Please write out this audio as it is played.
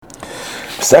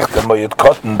Masechta Moed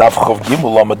Katan Daf Chov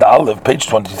Gimel Lamed Aleph, page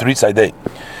 23, side A.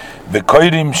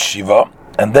 V'koirim Shiva,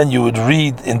 and then you would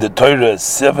read in the Torah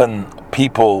 7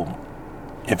 people,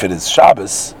 if it is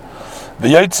Shabbos.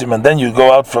 V'yotzim, and then you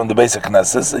go out from the basic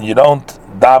Knesset, and you don't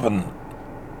daven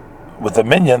with a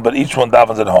minyan, but each one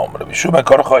davens at home. Rabbi Shimon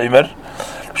Korcha Imer,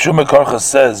 Shimon Korcha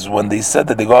says, when they said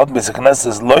that they go out in basic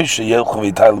Knesset, Lo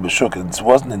sheyelchu v'yitaylu b'shuk, it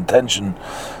wasn't intention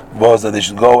was that they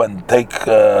should go and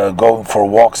going for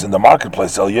walks in the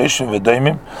marketplace,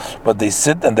 but they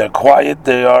sit and they're quiet,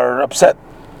 they are upset.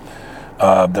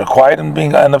 They're quiet and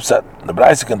being upset. The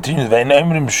Braisa continues,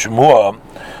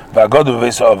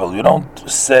 you don't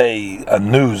say a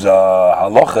news,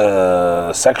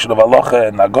 halacha, section of halacha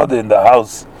and agoda in the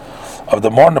house of the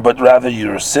mourner, but rather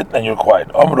you're sitting and you're quiet.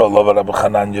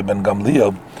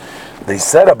 They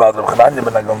said about Rabbi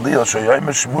Chananya ben Gamliel,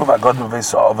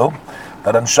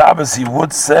 that on Shabbos he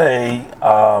would say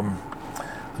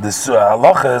this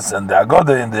halachas and the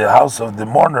agoda in the house of the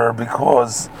mourner,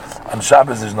 because on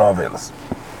Shabbos there's no avelis.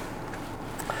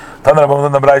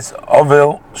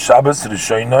 Avel Shabbos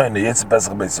Rishona in the Yetz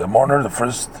Pesach Beis. A mourner, the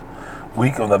first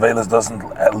week of the avelis, doesn't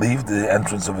leave the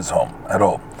entrance of his home at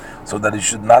all, so that he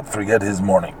should not forget his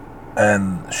mourning.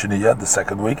 And Shniya, the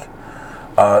second week,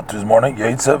 to his morning,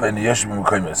 Yaitzav and Yeshim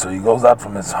Mukayim. So he goes out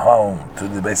from his home to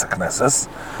the Beis HaKnesses,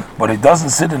 but he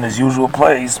doesn't sit in his usual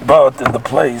place, but in the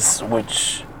place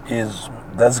which is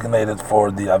designated for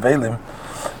the Avelim.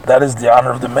 That is the honor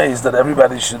of the maze, that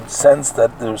everybody should sense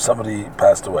that there's somebody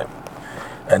passed away.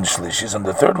 And Shlishis, on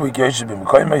the third week, Yeshim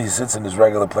Mukayim, he sits in his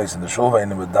regular place in the Shul,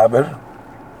 and with Daber,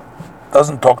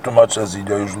 doesn't talk too much as he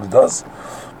usually does,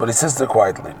 but he sits there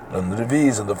quietly. And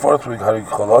Revi's on the fourth week, Harik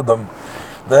Chol Adam,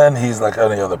 then he's like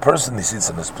any other person. He sits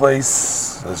in his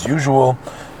place as usual,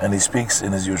 and he speaks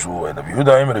in his usual way. Rabbi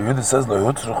Yehuda says,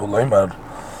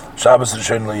 Shabbos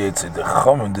Rishon lo yetzi. The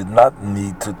Chachamim did not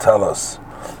need to tell us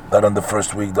that on the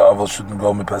first week the Aval shouldn't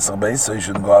go Pesach Beisai, he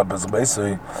shouldn't go out Pesach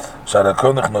Beisai.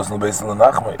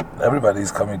 Everybody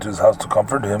is coming to his house to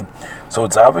comfort him, so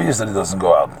it's obvious that he doesn't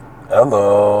go out.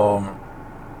 Hello.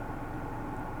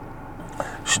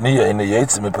 Shniya in the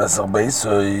yetzi Pesach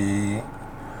Beisai.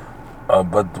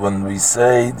 But when we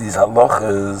say these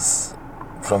halachas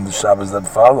from the Shabbos that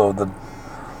follow, that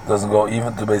doesn't go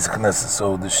even to basic Knesset.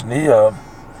 So the Shniya,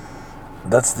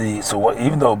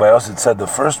 even though by us it said the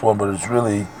first one, but it's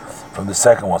really from the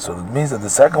second one. So it means that the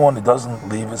second one, he doesn't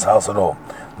leave his house at all.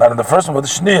 Not in the first one, but the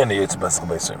Shniya in the Yetz Pesach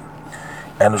Beisim.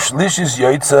 And the Shlish is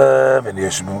Yotzev and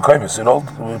Yeshim Mukayim. So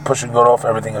we're pushing it off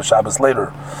everything of Shabbos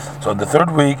later. So in the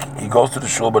third week, he goes to the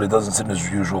shul, but he doesn't sit in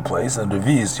his usual place. And the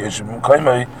Revi's Yeshim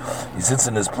Mukayim, he sits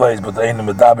in his place, but the Einim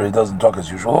Medaber, he doesn't talk as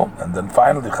usual. And then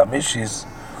finally, Chamishis,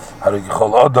 Harik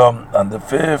Chol Adam, on the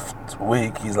 5th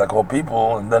week, he's like all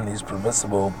people, and then he's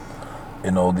permissible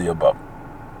in all the above.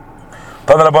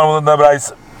 That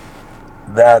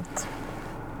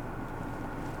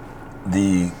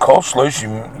the Kol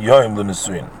Shloshim Yoim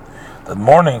L'Nesuin, that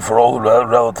mourning for all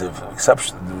relative, with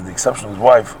the exception of his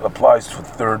wife, applies for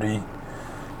 30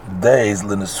 days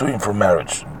L'Nesuin for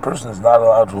marriage. A person is not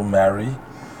allowed to marry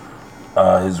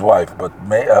his wife, but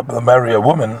may marry a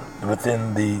woman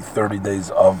within the 30 days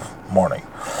of mourning.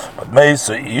 But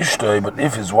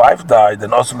if his wife died, then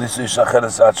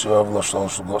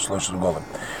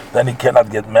then he cannot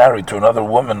get married to another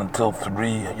woman until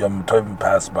 3 Yom Tovim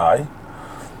pass by,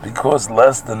 because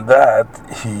less than that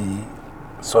he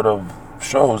sort of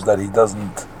shows that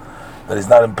he's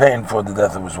not in pain for the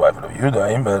death of his wife. Rabbi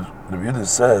Yehuda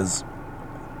says,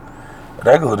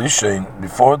 Regel Rishon,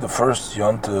 before the first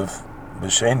Yom Tov,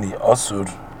 B'Sheni Asur,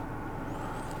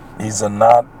 he's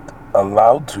not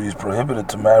allowed to, he's prohibited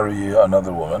to marry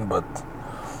another woman, but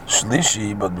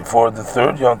Shlishi, but before the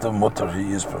third Yom Tov Mutar,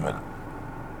 he is permitted.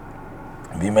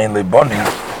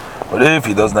 But if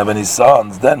he doesn't have any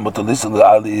sons, then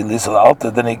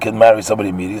then he can marry somebody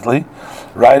immediately,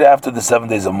 right after the 7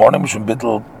 days of mourning, so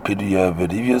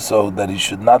that he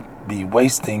should not be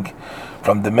wasting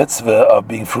from the mitzvah of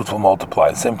being fruitful,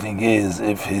 multiplying. Same thing is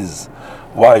if his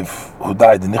wife who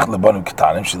died,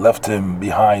 she left him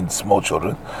behind small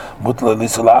children,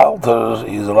 he's allowed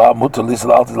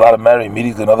to marry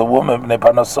immediately another woman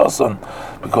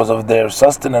because of their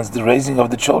sustenance, the raising of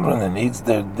the children, and needs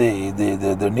their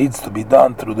needs to be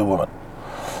done through the woman.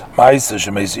 There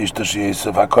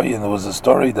was a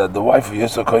story that the wife of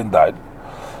Yosef Cohen died,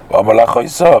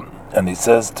 and he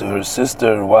says to her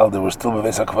sister while they were still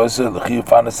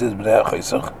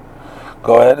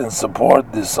go ahead and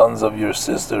support the sons of your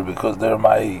sister, because they're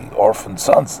my orphan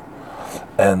sons.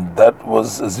 And that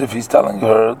was as if he's telling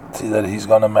her that he's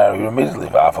going to marry her immediately.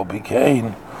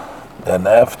 And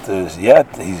after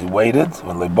yet he waited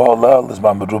when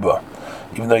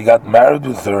even though he got married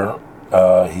with her,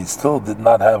 he still did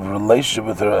not have a relationship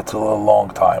with her until a long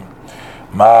time.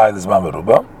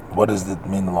 What does it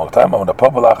mean a long time? After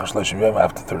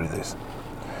 30 days.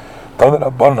 We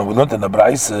learned in the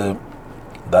Braise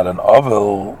that an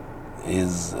ovel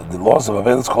is the laws of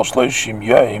Avel is called Shloshim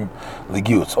Yoim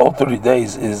Ligiutz. All 30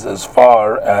 days is as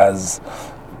far as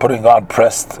putting on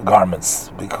pressed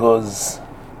garments, because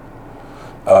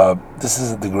this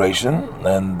is a degradation,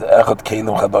 and Echad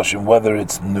Kelim Chadashim, whether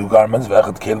it's new garments,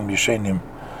 Echad Kelim Yeshenim,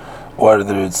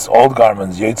 whether it's old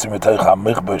garments, Yotzim Yeteicha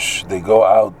Michbash, they go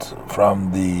out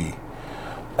from the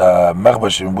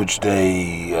Mechbash in which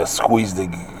they squeeze the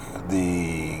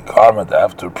garment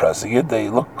after pressing it, they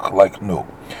look like new.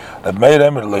 The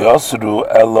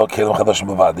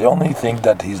only thing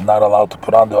that he's not allowed to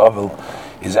put on the ovel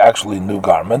is actually new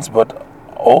garments, but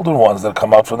older ones that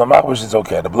come out from the machbash is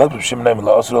okay. But the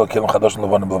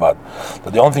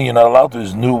only thing you're not allowed to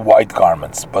is new white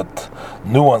garments, but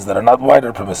new ones that are not white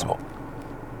are permissible.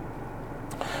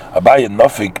 Abaye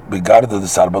Nofik begarda the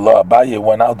sarbala. Abaye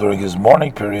went out during his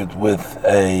mourning period with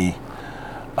a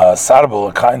sarbal,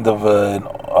 a kind of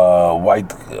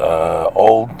white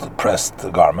old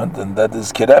pressed garment, and that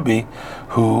is Kirebi,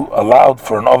 who allowed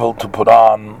for an ovel to put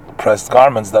on pressed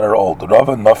garments that are old.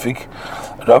 Rava Nofik,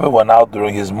 Rava went out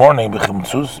during his mourning with a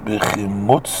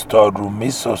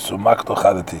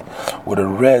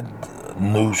red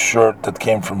new shirt that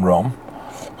came from Rome.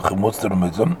 And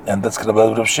that's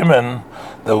Rav Shimon,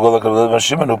 the Rav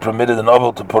Shimon, who permitted an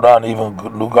ovel to put on even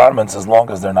new garments as long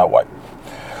as they're not white.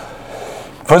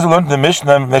 First, we learned in the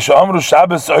Mishnah,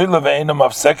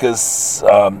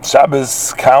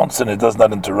 Shabbos counts and it does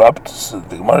not interrupt. So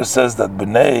the Gemara says that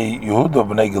Bnei Yehuda,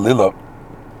 Bnei Galila,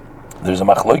 there's a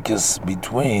machlokes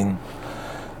between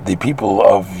the people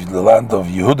of the land of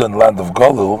Yehuda and the land of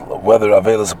Galil, whether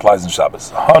Avelis applies in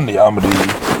Shabbos. Hani Amri,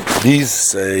 these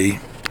say